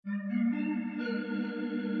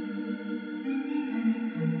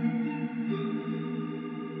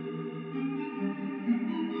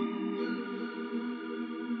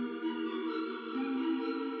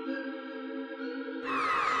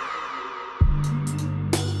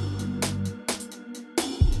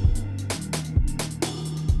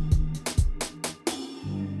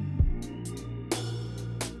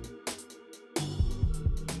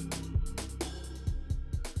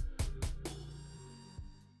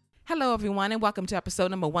Hello, everyone, and welcome to episode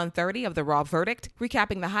number 130 of The Raw Verdict,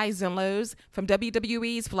 recapping the highs and lows from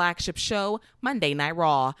WWE's flagship show, Monday Night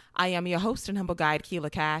Raw. I am your host and humble guide, Keela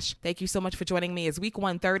Cash. Thank you so much for joining me as week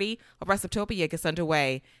 130 of WrestleTopia gets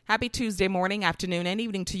underway. Happy Tuesday morning, afternoon, and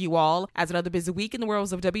evening to you all as another busy week in the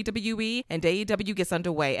worlds of WWE and AEW gets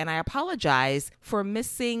underway. And I apologize for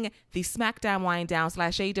missing the SmackDown Wind Down /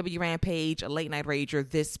 AEW Rampage Late Night Rager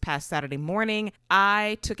this past Saturday morning.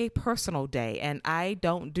 I took a personal day, and I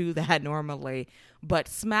don't do that normally, but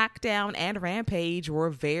SmackDown and Rampage were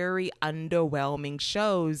very underwhelming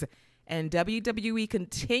shows, and WWE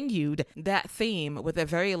continued that theme with a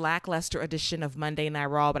very lackluster edition of Monday Night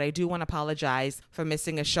Raw. But I do want to apologize for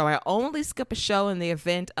missing a show. I only skip a show in the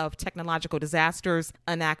event of technological disasters,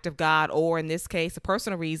 an act of God, or in this case, a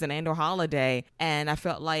personal reason and or holiday. And I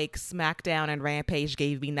felt like SmackDown and Rampage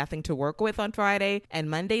gave me nothing to work with on Friday, and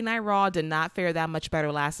Monday Night Raw did not fare that much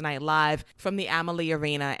better last night live from the Amalie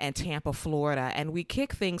Arena in Tampa, Florida. And we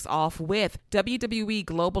kick things off with WWE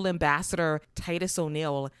Global Ambassador Titus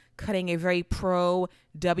O'Neil cutting a very pro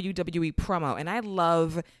WWE promo. And I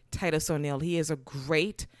love Titus O'Neil. He is a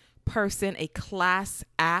great person, a class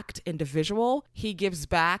act individual. He gives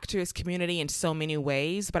back to his community in so many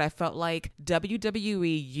ways, but I felt like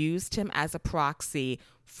WWE used him as a proxy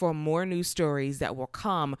for more news stories that will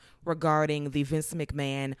come regarding the Vince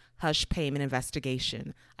McMahon hush payment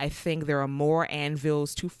investigation. I think there are more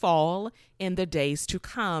anvils to fall in the days to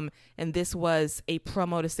come, and this was a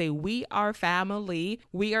promo to say, we are family,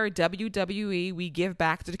 we are WWE, we give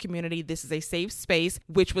back to the community, this is a safe space,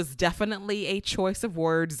 which was definitely a choice of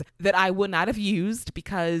words that I would not have used,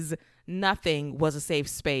 because nothing was a safe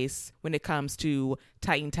space when it comes to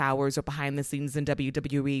Titan Towers or behind the scenes in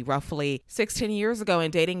WWE roughly 16 years ago,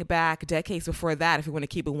 and dating back decades before that, if you want to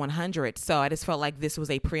keep it 100. So I just felt like this was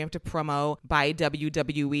a preemptive promo by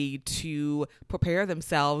WWE to prepare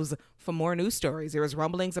themselves for more news stories. There was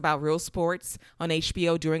rumblings about Real Sports on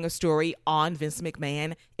HBO doing a story on Vince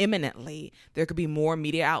McMahon imminently. There could be more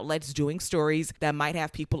media outlets doing stories that might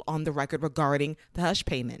have people on the record regarding the hush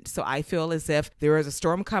payment. So I feel as if there is a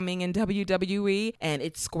storm coming in WWE, and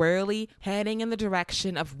it's squarely heading in the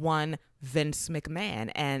direction of one Vince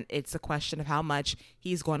McMahon, and it's a question of how much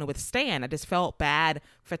he's going to withstand. I just felt bad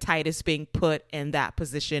for Titus being put in that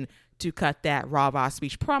position to cut that rah-rah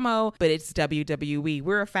speech promo, but it's WWE.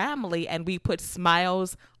 We're a family, and we put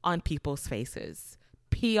smiles on people's faces.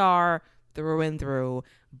 PR through and through,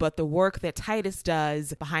 but the work that Titus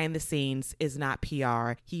does behind the scenes is not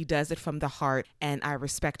PR. He does it from the heart, and I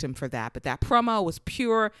respect him for that. But that promo was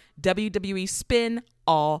pure WWE spin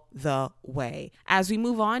all the way. As we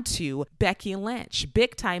move on to Becky Lynch,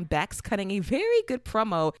 big time Becks cutting a very good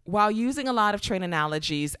promo while using a lot of train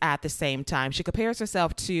analogies at the same time. She compares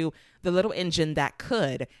herself to the little engine that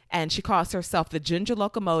could, and she calls herself the Ginger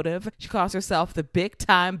Locomotive. She calls herself the big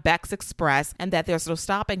time Becks Express, and that there's no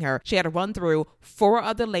stopping her. She had to run through 4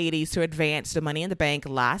 other ladies to advance to Money in the Bank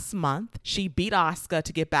last month. She beat Asuka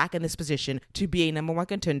to get back in this position to be a number 1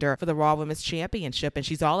 contender for the Raw Women's Championship, and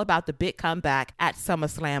she's all about the big comeback at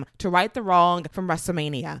SummerSlam to right the wrong from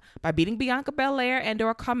WrestleMania by beating Bianca Belair and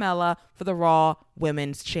or Carmella for the Raw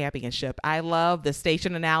Women's Championship. I love the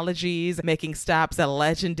station analogies, making stops at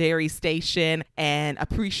Legendary Station and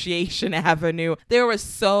Appreciation Avenue. There were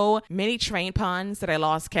so many train puns that I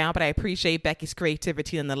lost count, but I appreciate Becky's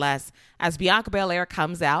creativity nonetheless. As Bianca Belair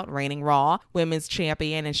comes out, reigning Raw Women's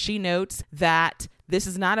Champion, and she notes that this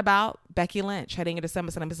is not about Becky Lynch heading into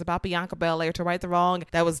SummerSlam. It's about Bianca Belair to right the wrong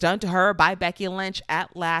that was done to her by Becky Lynch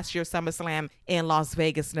at last year's SummerSlam in Las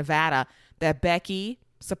Vegas, Nevada. That Becky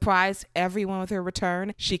surprised everyone with her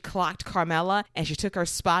return. She clocked Carmella, and she took her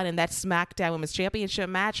spot in that SmackDown Women's Championship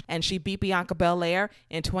match, and she beat Bianca Belair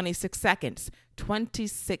in 26 seconds.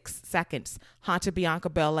 26 seconds haunted Bianca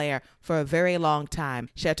Belair for a very long time.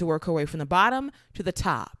 She had to work her way from the bottom to the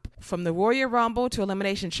top. From the Royal Rumble to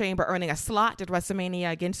Elimination Chamber, earning a slot at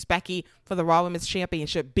WrestleMania against Becky for the Raw Women's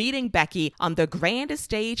Championship, beating Becky on the grandest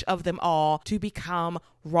stage of them all to become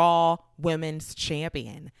Raw Women's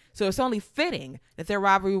Champion. So it's only fitting that their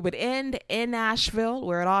rivalry would end in Nashville,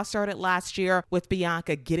 where it all started last year, with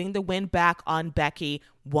Bianca getting the win back on Becky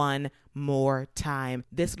one more time.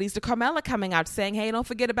 This leads to Carmella coming out saying, hey, don't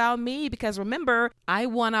forget about me, because remember, I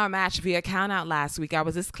won our match via countout last week. I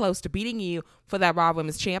was this close to beating you for that Raw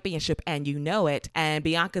Women's Championship, and you know it. And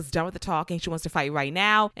Bianca's done with the talking. She wants to fight right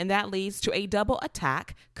now, and that leads to a double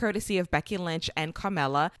attack courtesy of Becky Lynch and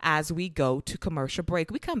Carmella as we go to commercial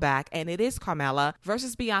break. We come back and it is Carmella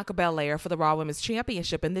versus Bianca Belair for the Raw Women's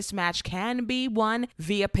Championship, and this match can be won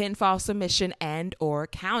via pinfall, submission, and or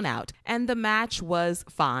countout. And the match was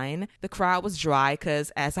fine. The crowd was dry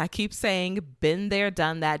because, as I keep saying, been there,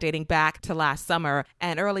 done that, dating back to last summer.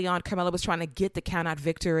 And early on, Carmella was trying to get the countout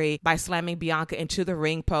victory by slamming Bianca into the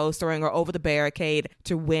ring post, throwing her over the barricade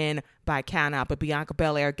to win by countout, but Bianca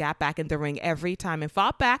Belair got back in the ring every time and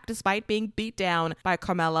fought back despite being beat down by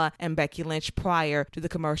Carmella and Becky Lynch prior to the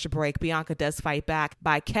commercial break. Bianca does fight back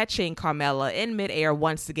by catching Carmella in midair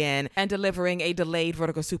once again and delivering a delayed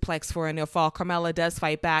vertical suplex for a near fall. Carmella does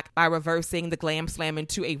fight back by reversing the glam slam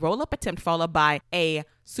into a roll-up attempt followed by a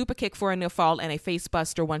super kick for a near fall and a face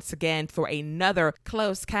buster once again for another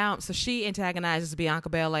close count. So she antagonizes Bianca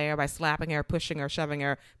Belair by slapping her, pushing her, shoving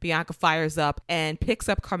her. Bianca fires up and picks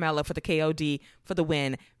up Carmella for the KOD for the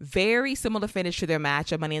win. Very similar finish to their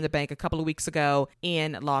match at Money in the Bank a couple of weeks ago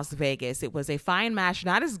in Las Vegas. It was a fine match,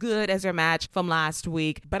 not as good as their match from last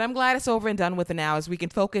week, but I'm glad it's over and done with it now as we can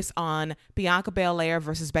focus on Bianca Belair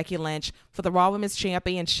versus Becky Lynch for the Raw Women's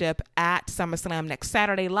Championship at SummerSlam next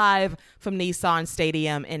Saturday live from Nissan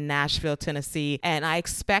Stadium in Nashville, Tennessee. And I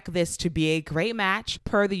expect this to be a great match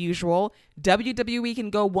per the usual. WWE can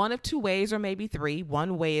go one of two ways or maybe three.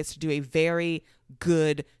 One way is to do a very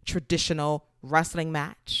good traditional wrestling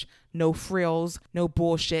match. No frills, no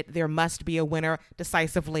bullshit. There must be a winner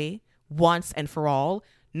decisively once and for all.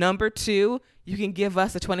 Number two, you can give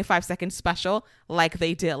us a 25-second special like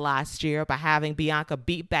they did last year by having Bianca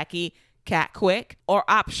beat Becky cat quick. Or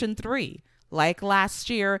option three, like last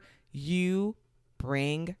year, you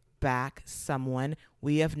bring back someone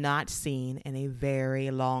we have not seen in a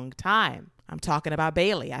very long time. I'm talking about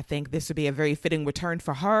Bayley. I think this would be a very fitting return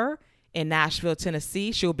for her in Nashville,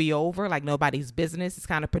 Tennessee. She'll be over like nobody's business. It's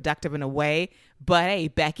kind of productive in a way. But hey,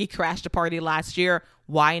 Becky crashed the party last year.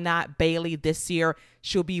 Why not Bayley this year?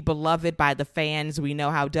 She'll be beloved by the fans. We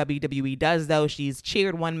know how WWE does, though. She's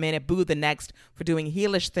cheered one minute, booed the next for doing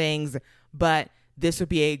heelish things. But this would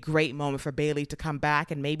be a great moment for Bayley to come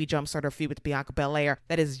back and maybe jumpstart her feud with Bianca Belair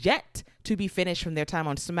that is yet to be finished from their time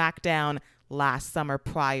on SmackDown last summer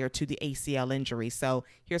prior to the ACL injury. So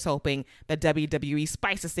here's hoping that WWE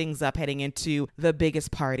spices things up heading into the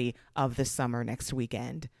biggest party of the summer next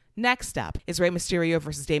weekend. Next up is Rey Mysterio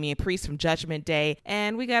versus Damian Priest from Judgment Day.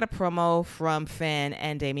 And we got a promo from Finn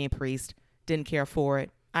and Damian Priest. Didn't care for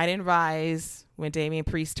it. I didn't rise when Damian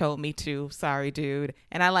Priest told me to. Sorry, dude.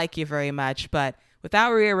 And I like you very much. But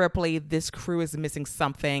without Rhea Ripley, this crew is missing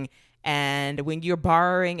something. And when you're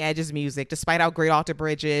borrowing Edge's music, despite how great Alter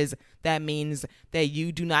Bridge is, that means that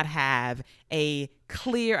you do not have a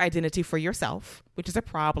clear identity for yourself, which is a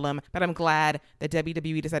problem. But I'm glad that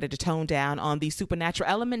WWE decided to tone down on the supernatural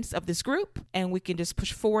elements of this group, and we can just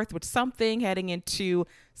push forth with something heading into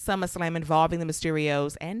SummerSlam involving the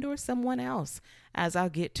Mysterios and or someone else, as I'll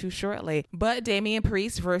get to shortly. But Damian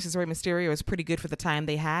Priest versus Rey Mysterio is pretty good for the time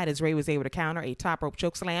they had, as Rey was able to counter a top rope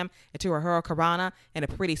chokeslam into a Hurricanrana in a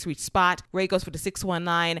pretty sweet spot. Rey goes for the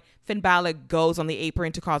 619. Finn Balor goes on the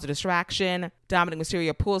apron to cause a distraction. Dominic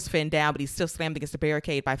Mysterio pulls Finn down, but he's still slammed against the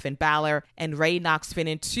barricade by Finn Balor, and Rey knocks Finn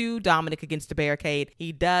into Dominic against the barricade.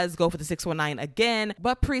 He does go for the 619 again,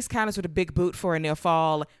 but Priest counters with a big boot for a near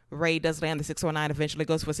fall. Rey does land the 619, eventually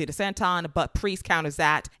goes for a Cedar Senton, but Priest counters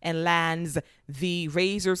that and lands the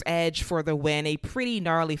Razor's Edge for the win. A pretty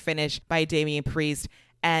gnarly finish by Damian Priest.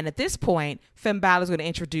 And at this point, Finn Balor is going to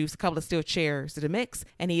introduce a couple of steel chairs to the mix,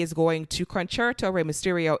 and he is going to concerto Rey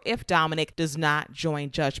Mysterio if Dominic does not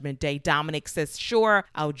join Judgment Day. Dominic says, sure,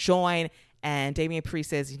 I'll join. And Damian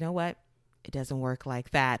Priest says, you know what? It doesn't work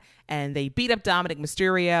like that. And they beat up Dominic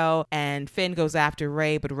Mysterio, and Finn goes after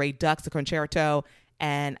Rey, but Rey ducks the concerto.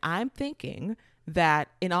 And I'm thinking that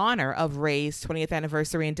in honor of Rey's 20th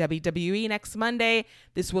anniversary in WWE next Monday,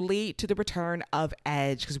 this will lead to the return of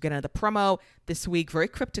Edge, because we get another promo this week, very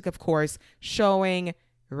cryptic, of course, showing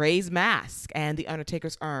Rey's mask and The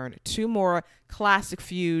Undertaker's urn. Two more classic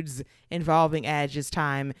feuds involving Edge's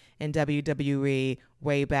time in WWE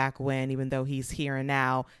way back when, even though he's here and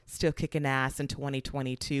now, still kicking ass in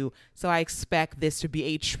 2022. So I expect this to be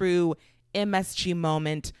a true MSG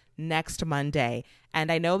moment next Monday. And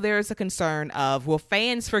I know there's a concern of, will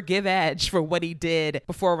fans forgive Edge for what he did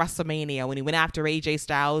before WrestleMania when he went after AJ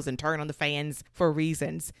Styles and turned on the fans for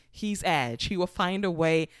reasons? He's Edge. He will find a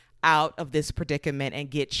way out of this predicament and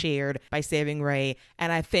get cheered by saving Rey.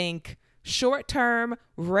 And I think short term,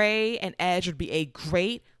 Rey and Edge would be a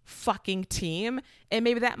great fucking team. And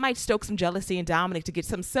maybe that might stoke some jealousy in Dominic to get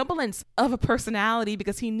some semblance of a personality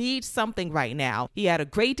because he needs something right now. He had a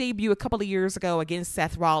great debut a couple of years ago against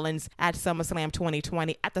Seth Rollins at SummerSlam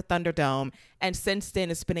 2020 at the Thunderdome. And since then,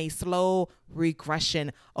 it's been a slow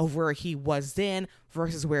regression of where he was then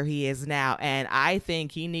versus where he is now. And I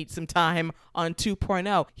think he needs some time on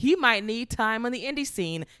 2.0. He might need time on the indie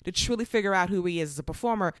scene to truly figure out who he is as a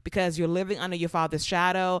performer, because you're living under your father's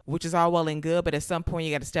shadow, which is all well and good, but at some point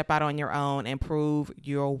you got to step out on your own and prove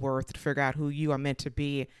your worth to figure out who you are meant to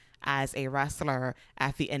be as a wrestler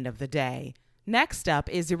at the end of the day. Next up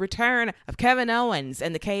is the return of Kevin Owens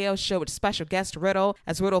and the KO show with special guest Riddle,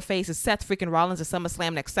 as Riddle faces Seth freaking Rollins at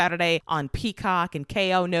SummerSlam next Saturday on Peacock. And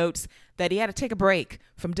KO notes that he had to take a break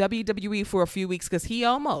from WWE for a few weeks because he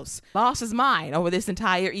almost lost his mind over this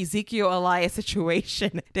entire Ezekiel Elias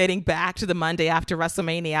situation dating back to the Monday after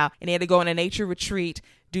WrestleMania, and he had to go on a nature retreat,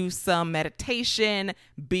 do some meditation,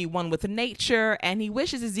 be one with nature, and he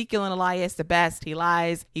wishes Ezekiel and Elias the best. He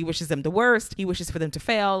lies. He wishes them the worst. He wishes for them to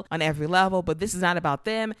fail on every level, but this is not about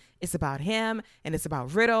them. It's about him, and it's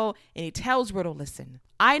about Riddle, and he tells Riddle, listen,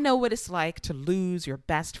 I know what it's like to lose your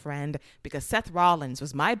best friend because Seth Rollins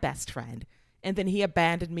was my best friend, and then he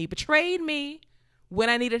abandoned me, betrayed me when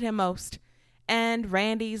I needed him most. And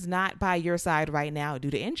Randy's not by your side right now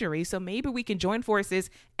due to injury, so maybe we can join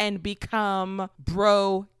forces and become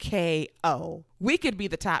Bro KO. We could be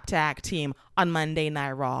the top tag team on Monday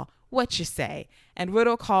Night Raw. What you say? And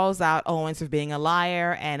Riddle calls out Owens for being a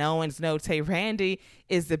liar, and Owens notes, hey, Randy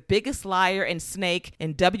is the biggest liar and snake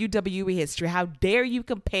in WWE history. How dare you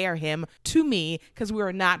compare him to me, because we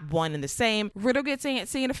are not one and the same. Riddle gets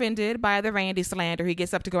seen offended by the Randy slander. He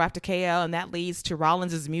gets up to go after KO, and that leads to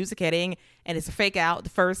Rollins' music hitting, and it's a fake out the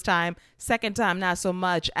first time. Second time, not so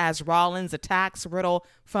much, as Rollins attacks Riddle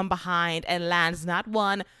from behind and lands not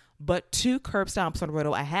one, but 2 curb stomps on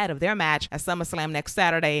Riddle ahead of their match at SummerSlam next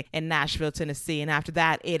Saturday in Nashville, Tennessee. And after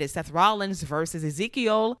that, it is Seth Rollins versus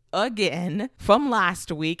Ezekiel again from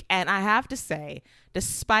last week. And I have to say,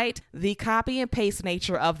 despite the copy and paste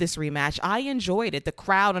nature of this rematch, I enjoyed it. The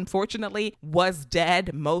crowd, unfortunately, was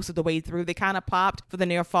dead most of the way through. They kind of popped for the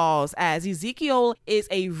near falls, as Ezekiel is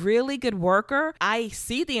a really good worker. I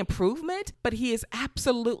see the improvement, but he is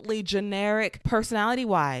absolutely generic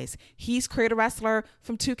personality-wise. He's creator wrestler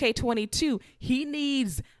from 2K22. He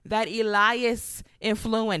needs that Elias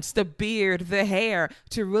influence, the beard, the hair,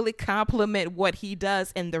 to really complement what he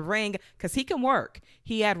does in the ring, because he can work.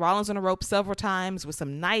 He had Rollins on the rope several times with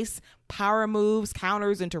some nice power moves,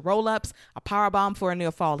 counters into roll-ups, a powerbomb for a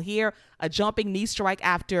near fall here, a jumping knee strike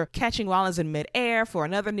after catching Rollins in midair for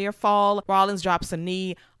another near fall. Rollins drops a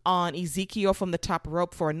knee on Ezekiel from the top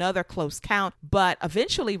rope for another close count, but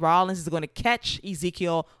eventually Rollins is going to catch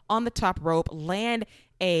Ezekiel on the top rope, land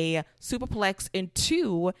a superplex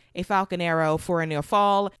into a Falcon Arrow for a near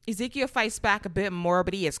fall. Ezekiel fights back a bit more,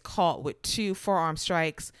 but he is caught with 2 forearm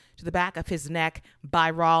strikes to the back of his neck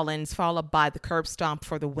by Rollins, followed by the curb stomp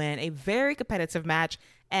for the win. A very competitive match,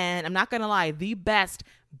 and I'm not going to lie, the best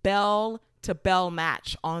bell-to-bell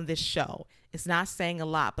match on this show. It's not saying a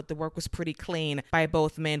lot, but the work was pretty clean by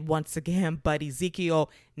both men once again. But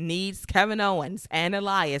Ezekiel needs Kevin Owens and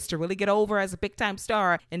Elias to really get over as a big-time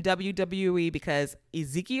star in WWE, because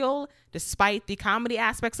Ezekiel, despite the comedy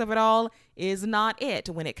aspects of it all, is not it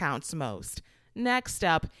when it counts most. Next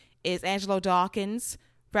up is Angelo Dawkins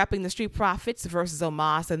repping the Street Profits versus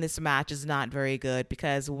Omos, and this match is not very good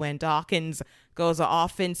because when Dawkins goes on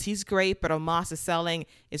offense, he's great, but Omos' selling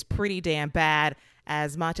is pretty damn bad,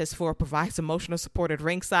 as Montez Ford provides emotional support at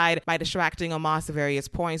ringside by distracting Omos at various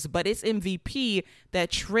points. But it's MVP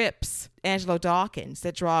that trips Angelo Dawkins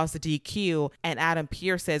that draws the DQ, and Adam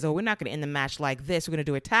Pearce says, oh, we're not going to end the match like this. We're going to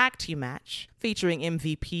do a tag team match featuring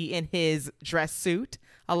MVP in his dress suit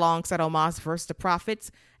alongside Omos versus the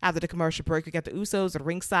Profits. After the commercial break, we got the Usos at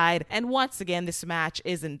ringside. And once again, this match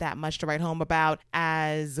isn't that much to write home about,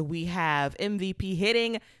 as we have MVP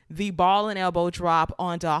hitting the ball and elbow drop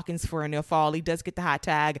on Dawkins for a near fall. He does get the hot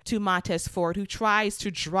tag to Montez Ford, who tries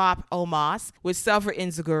to drop Omos with several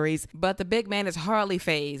enziguris, but the big man is hardly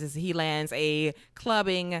phased as he lands a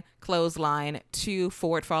clubbing clothesline to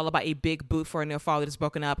Ford, followed by a big boot for a near fall that is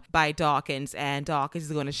broken up by Dawkins, and Dawkins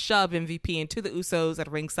is going to shove MVP into the Usos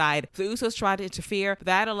at ringside. The Usos try to interfere.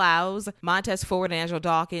 That allows Montez Ford and Angelo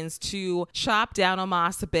Dawkins to chop down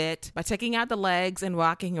Omos a bit by taking out the legs and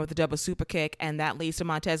rocking him with a double super kick, and that leads to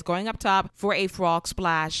Montez Montez going up top for a frog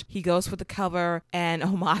splash. He goes for the cover, and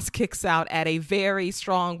Omos kicks out at a very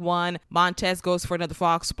strong one. Montez goes for another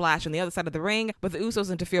frog splash on the other side of the ring, but the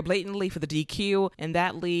Usos interfere blatantly for the DQ, and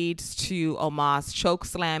that leads to Omos choke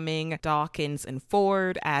slamming Dawkins and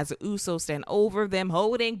Ford as the Usos stand over them,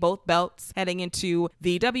 holding both belts, heading into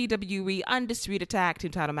the WWE Undisputed Tag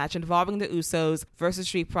Team title match involving the Usos versus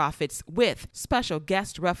Street Profits with special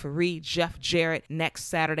guest referee Jeff Jarrett next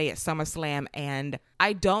Saturday at SummerSlam. And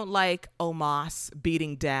I don't like Omos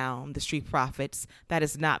beating down the Street Profits. That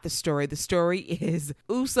is not the story. The story is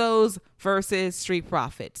Usos versus Street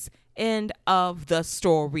Profits. End of the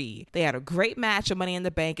story. They had a great match of Money in the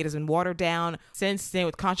Bank. It has been watered down since then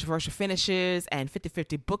with controversial finishes and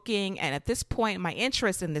 50-50 booking. And at this point, my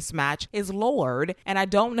interest in this match is lowered. And I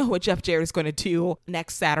don't know what Jeff Jarrett is going to do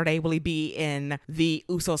next Saturday. Will he be in the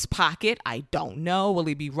Usos' pocket? I don't know. Will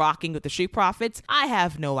he be rocking with the Street Profits? I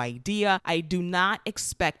have no idea. I do not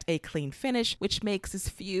expect a clean finish, which makes this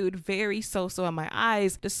feud very so-so in my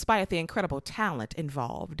eyes, despite the incredible talent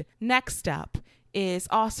involved. Next up is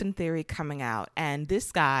Austin Theory coming out, and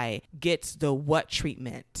this guy gets the what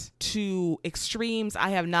treatment to extremes I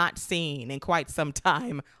have not seen in quite some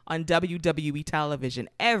time on WWE television.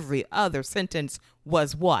 Every other sentence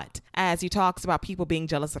was what, as he talks about people being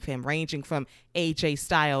jealous of him, ranging from AJ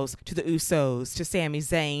Styles to the Usos to Sami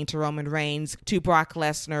Zayn to Roman Reigns to Brock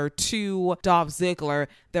Lesnar to Dolph Ziggler.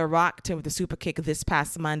 They rocked him with the super kick this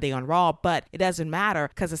past Monday on Raw, but it doesn't matter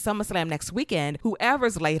because at SummerSlam next weekend,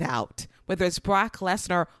 whoever's laid out, whether it's Brock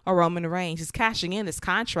Lesnar or Roman Reigns, is cashing in this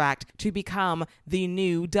contract to become the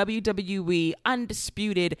new WWE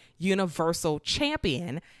Undisputed Universal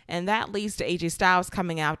Champion. And that leads to AJ Styles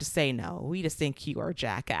coming out to say, no, we just think you are a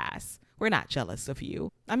jackass. We're not jealous of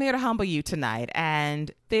you. I'm here to humble you tonight.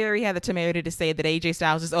 And Theory had the temerity to say that AJ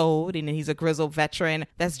Styles is old and he's a grizzled veteran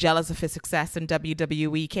that's jealous of his success in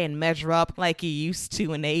WWE, can't measure up like he used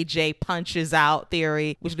to, and AJ punches out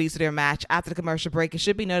Theory, which leads to their match. After the commercial break, it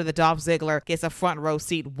should be noted that Dolph Ziggler gets a front row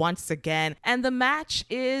seat once again, and the match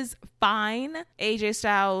is fine. AJ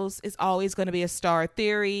Styles is always going to be a star.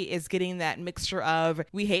 Theory is getting that mixture of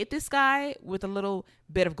we hate this guy with a little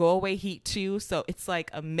bit of go away heat too, so it's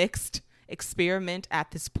like a mixed experiment at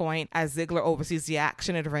this point as Ziggler oversees the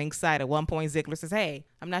action at ringside. At one point, Ziggler says, hey,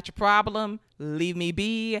 I'm not your problem. Leave me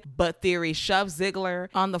be. But Theory shoves Ziggler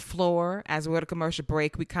on the floor. As we're at a commercial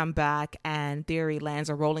break, we come back and Theory lands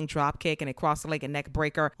a rolling drop kick and a cross-legged neck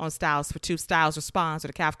breaker on Styles for two. Styles responds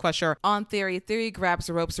with a calf crusher on Theory. Theory grabs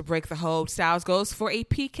the ropes to break the hold. Styles goes for a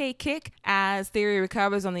PK kick as Theory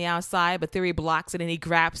recovers on the outside, but Theory blocks it and he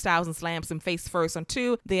grabs Styles and slams him face first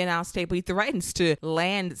onto the announce table. He threatens to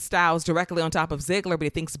land Styles directly on top of Ziggler, but he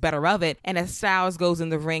thinks better of it. And as Styles goes in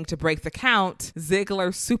the ring to break the count,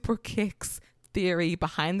 Ziggler super kicks Theory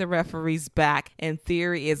behind the referee's back, and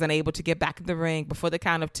Theory is unable to get back in the ring before the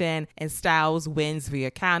count of 10, and Styles wins via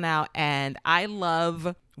countout. And I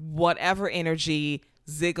love whatever energy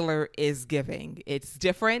Ziggler is giving. It's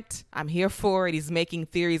different. I'm here for it. He's making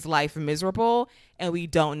Theory's life miserable, and we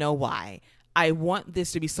don't know why. I want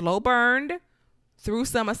this to be slow burned through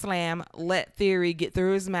SummerSlam. Let Theory get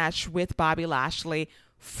through his match with Bobby Lashley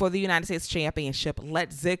for the United States Championship.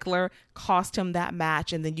 Let Ziggler cost him that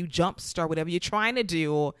match, and then you jumpstart whatever you're trying to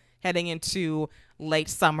do heading into late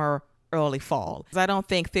summer, early fall. I don't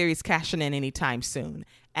think Theory's cashing in anytime soon.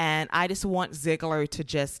 And I just want Ziggler to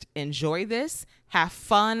just enjoy this, have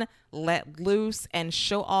fun, let loose, and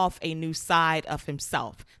show off a new side of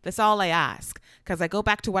himself. That's all I ask. Because I go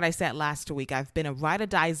back to what I said last week. I've been a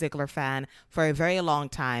ride-or-die Ziggler fan for a very long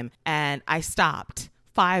time, and I stopped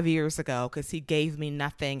 5 years ago because he gave me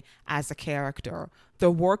nothing as a character.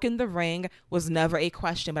 The work in the ring was never a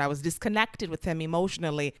question, but I was disconnected with him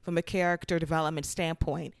emotionally from a character development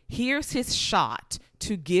standpoint. Here's his shot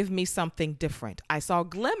to give me something different. I saw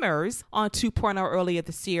glimmers on 2.0 earlier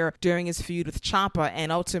this year during his feud with Ciampa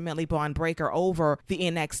and ultimately Braun Breaker over the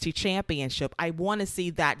NXT Championship. I want to see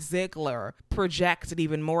that Ziggler projected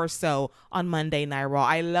even more so on Monday Night Raw.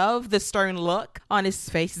 I love the stern look on his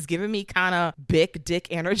face. It's giving me kind of big dick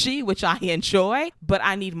energy, which I enjoy, but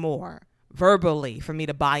I need more verbally for me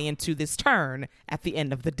to buy into this turn at the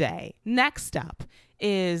end of the day. Next up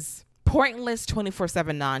is pointless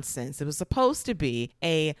 24/7 nonsense. It was supposed to be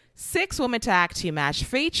a 6-woman tag team match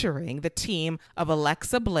featuring the team of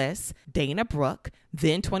Alexa Bliss, Dana Brooke,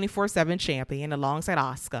 then 24/7 champion alongside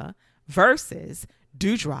Asuka, versus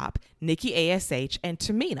Doudrop, Nikki ASH, and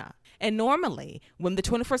Tamina. And normally, when the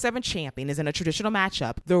 24/7 champion is in a traditional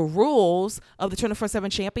matchup, the rules of the 24/7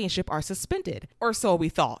 championship are suspended. Or so we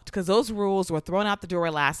thought, because those rules were thrown out the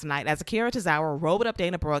door last night as Akira Tozawa rolled up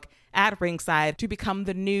Dana Brooke at ringside to become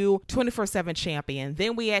the new 24/7 champion.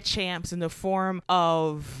 Then we had champs in the form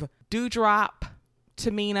of Doudrop,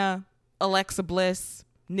 Tamina, Alexa Bliss,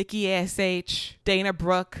 Nikki ASH, Dana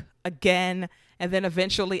Brooke again, and then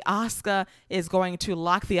eventually Asuka is going to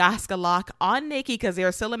lock the Asuka lock on Nikki because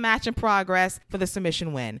there's still a match in progress for the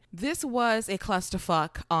submission win. This was a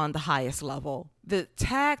clusterfuck on the highest level. The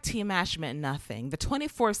tag team match meant nothing. The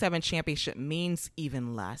 24/7 championship means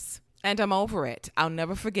even less. And I'm over it. I'll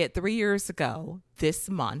never forget 3 years ago, this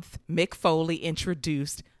month, Mick Foley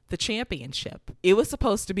introduced the championship. It was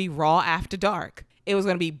supposed to be Raw After Dark. It was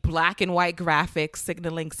going to be black and white graphics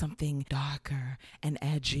signaling something darker and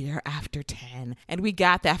edgier after 10. And we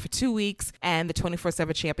got that for 2 weeks, and the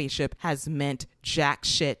 24/7 championship has meant jack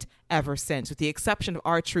shit ever since, with the exception of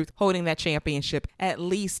R-Truth holding that championship at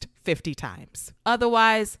least 50 times.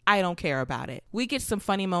 Otherwise, I don't care about it. We get some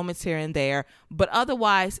funny moments here and there, but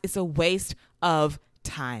otherwise, it's a waste of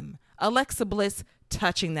time. Alexa Bliss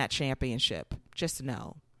touching that championship. Just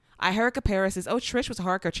no. I heard comparisons. Oh, Trish was a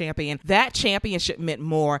hardcore champion. That championship meant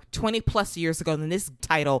more 20 plus years ago than this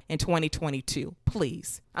title in 2022.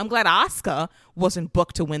 Please. I'm glad Asuka wasn't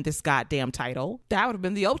booked to win this goddamn title. That would have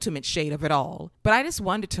been the ultimate shade of it all. But I just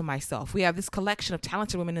wondered to myself, we have this collection of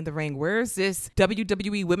talented women in the ring. Where's this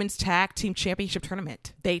WWE Women's Tag Team Championship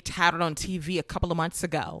Tournament? They touted on TV a couple of months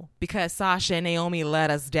ago because Sasha and Naomi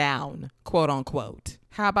let us down, quote unquote.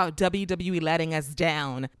 How about WWE letting us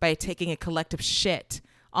down by taking a collective shit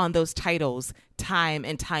on those titles time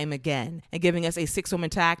and time again and giving us a 6-woman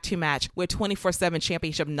tag team match with 24/7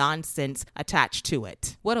 championship nonsense attached to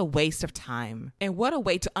it? What a waste of time. And what a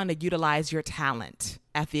way to underutilize your talent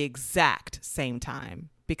at the exact same time,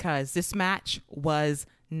 because this match was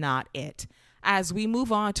not it. As we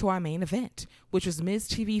move on to our main event, which was Miz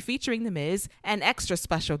TV featuring The Miz, an extra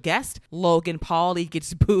special guest, Logan Paul. He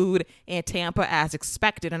gets booed in Tampa as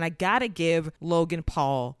expected, and I gotta give Logan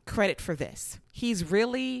Paul credit for this. He's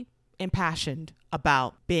really impassioned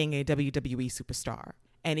about being a WWE superstar.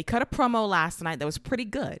 And he cut a promo last night that was pretty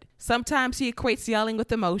good. Sometimes he equates yelling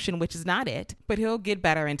with emotion, which is not it, but he'll get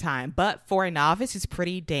better in time. But for a novice, he's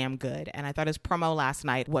pretty damn good. And I thought his promo last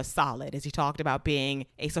night was solid as he talked about being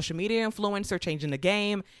a social media influencer, changing the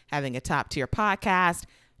game, having a top tier podcast,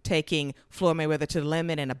 taking Floyd Mayweather to the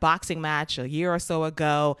limit in a boxing match a year or so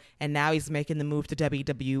ago. And now he's making the move to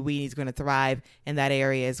WWE. He's going to thrive in that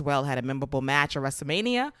area as well. Had a memorable match at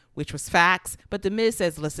WrestleMania, which was facts. But The Miz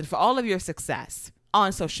says, listen, for all of your success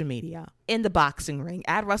on social media, in the boxing ring,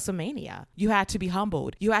 at WrestleMania, you had to be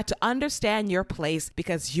humbled. You had to understand your place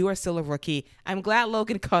because you are still a rookie. I'm glad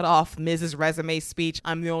Logan cut off Miz's resume speech.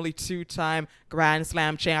 I'm the only 2-time Grand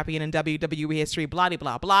Slam champion in WWE history, blah,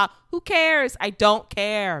 blah, blah. Who cares? I don't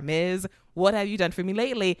care, Miz. What have you done for me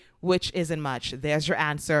lately? Which isn't much. There's your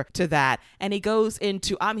answer to that. And he goes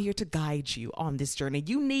into, I'm here to guide you on this journey.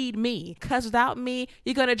 You need me, because without me,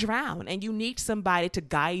 you're going to drown. And you need somebody to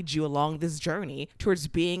guide you along this journey towards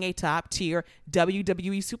being a top tier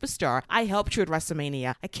WWE superstar. I helped you at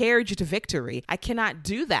WrestleMania. I carried you to victory. I cannot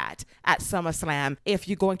do that at SummerSlam if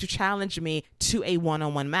you're going to challenge me to a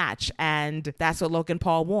one-on-one match. And that's what Logan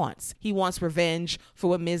Paul wants. He wants revenge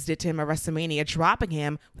for what Miz did to him at WrestleMania, dropping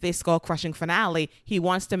him with a skull-crushing finale. He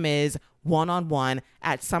wants the Miz one-on-one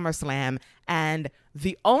at SummerSlam. And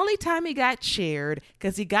the only time he got cheered,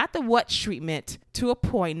 because he got the what treatment to a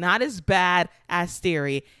point, not as bad as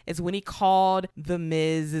Theory, is when he called the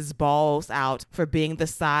Miz's balls out for being the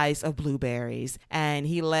size of blueberries. And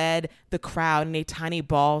he led the crowd in a tiny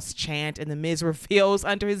balls chant, and the Miz reveals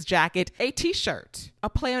under his jacket a t-shirt, a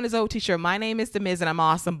play on his old t-shirt. My name is the Miz and I'm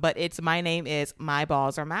awesome, but it's my name is my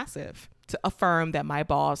balls are massive, to affirm that my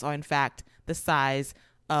balls are in fact the size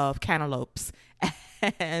of cantaloupes.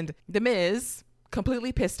 And The Miz,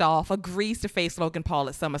 completely pissed off, agrees to face Logan Paul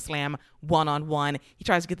at SummerSlam one-on-one. He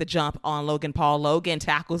tries to get the jump on Logan Paul. Logan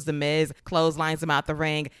tackles The Miz, clotheslines him out the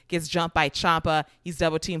ring, gets jumped by Ciampa. He's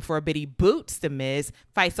double teamed for a bit. He boots The Miz,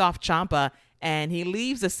 fights off Ciampa, and he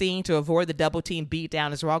leaves the scene to avoid the double team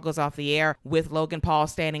beatdown as Raw goes off the air with Logan Paul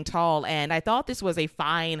standing tall. And I thought this was a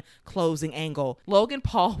fine closing angle. Logan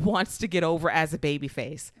Paul wants to get over as a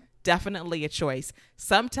babyface. Definitely a choice.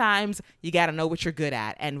 Sometimes you got to know what you're good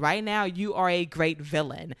at. And right now you are a great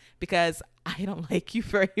villain, because I don't like you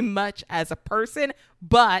very much as a person,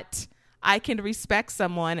 but I can respect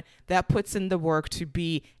someone that puts in the work to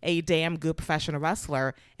be a damn good professional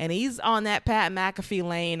wrestler. And he's on that Pat McAfee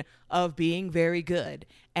lane of being very good.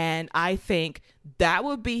 And I think that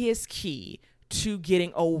would be his key to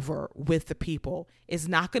getting over with the people. It's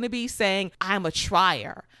not going to be saying, I'm a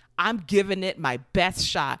trier, I'm giving it my best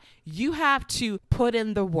shot. You have to put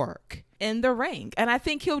in the work in the ring. And I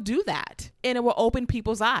think he'll do that. And it will open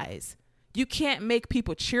people's eyes. You can't make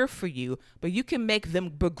people cheer for you, but you can make them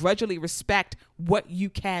begrudgingly respect what you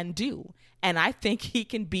can do. And I think he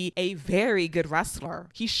can be a very good wrestler.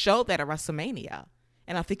 He showed that at WrestleMania.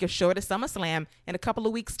 And I think he'll show it at SummerSlam in a couple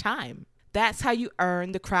of weeks' time. That's how you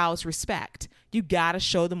earn the crowd's respect. You got to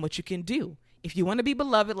show them what you can do. If you want to be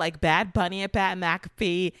beloved like Bad Bunny and Pat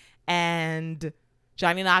McAfee and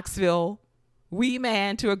Johnny Knoxville, Wee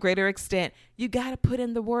Man to a greater extent, you got to put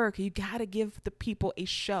in the work. You got to give the people a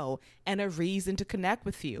show and a reason to connect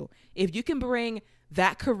with you. If you can bring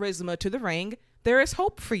that charisma to the ring, there is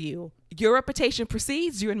hope for you. Your reputation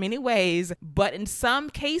precedes you in many ways, but in some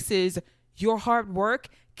cases, your hard work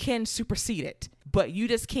can supersede it. But you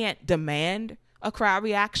just can't demand a crowd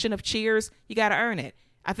reaction of cheers. You got to earn it.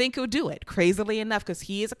 I think he'll do it, crazily enough, because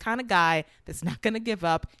he is a kind of guy that's not going to give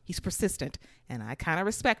up. He's persistent, and I kind of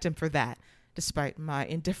respect him for that, despite my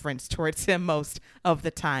indifference towards him most of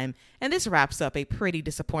the time. And this wraps up a pretty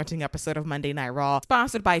disappointing episode of Monday Night Raw,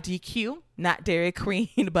 sponsored by DQ, not Dairy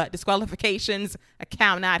Queen, but disqualifications, a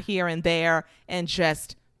count out here and there, and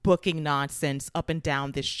just booking nonsense up and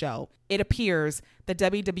down this show. It appears that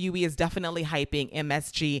WWE is definitely hyping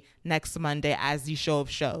MSG next Monday as the show of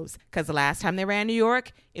shows. Because the last time they ran New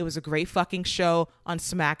York, it was a great fucking show on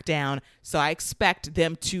SmackDown. So I expect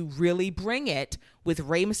them to really bring it with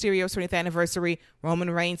Rey Mysterio's 20th anniversary,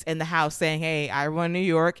 Roman Reigns in the house saying, hey, I run New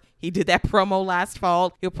York. He did that promo last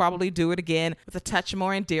fall. He'll probably do it again with a touch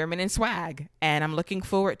more endearment and swag. And I'm looking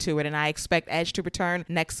forward to it. And I expect Edge to return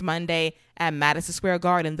next Monday at Madison Square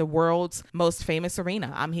Garden, the world's most famous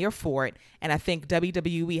arena. I'm here for it. And I think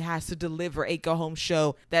WWE has to deliver a go-home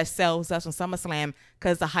show that sells us on SummerSlam,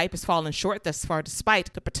 because the hype has fallen short thus far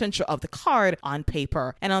despite the potential of the card on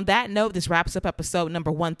paper. And on that note, this wraps up episode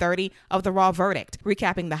number 130 of The Raw Verdict,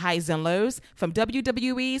 recapping the highs and lows from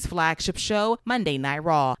WWE's flagship show, Monday Night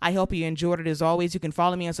Raw. I hope you enjoyed it. As always, you can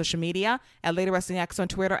follow me on social media at Lady Wrestling X on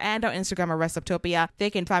Twitter and on Instagram at WrestleTopia. They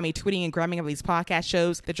can find me tweeting and gramming of these podcast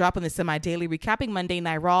shows that drop on the semi-daily, recapping Monday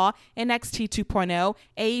Night Raw, NXT 2.0,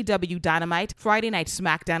 AEW Dynamite, Friday Night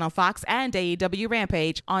SmackDown on Fox, and AEW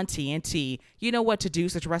Rampage on TNT. You know what to do,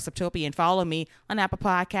 such WrestleTopia, and follow me on Apple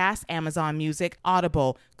Podcasts, Amazon Music,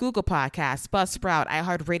 Audible, Google Podcasts, Buzzsprout,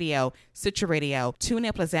 iHeartRadio, Stitcher Radio,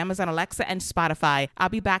 TuneIn plus Amazon Alexa, and Spotify. I'll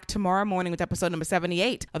be back tomorrow morning with episode number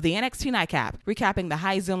 78 of the NXT Nightcap, recapping the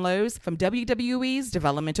highs and lows from WWE's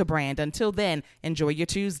developmental brand. Until then, enjoy your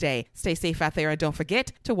Tuesday. Stay safe out there, and don't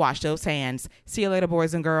forget to wash those hands. See you later,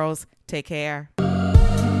 boys and girls. Take care.